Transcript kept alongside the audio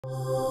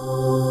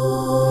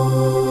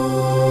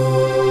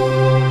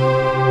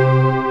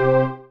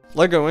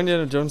Lego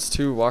Indiana Jones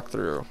 2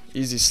 walkthrough.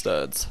 Easy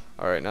studs.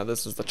 Alright, now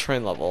this is the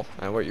train level,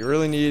 and what you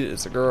really need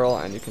is a girl,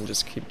 and you can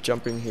just keep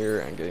jumping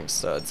here and getting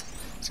studs.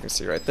 As you can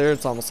see right there,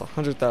 it's almost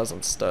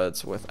 100,000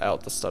 studs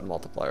without the stud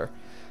multiplier.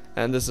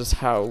 And this is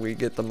how we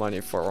get the money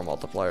for our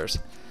multipliers.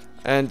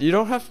 And you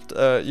don't have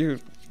to,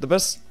 the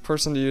best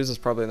person to use is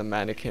probably the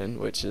mannequin,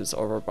 which is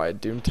over by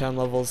Doomtown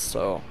levels,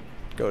 so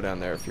go down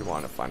there if you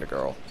want to find a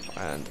girl.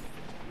 And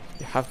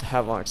you have to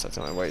have one, except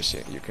the only way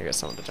you can get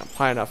someone to jump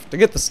high enough to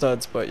get the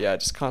studs. But yeah,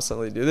 just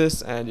constantly do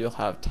this and you'll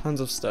have tons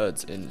of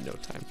studs in no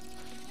time.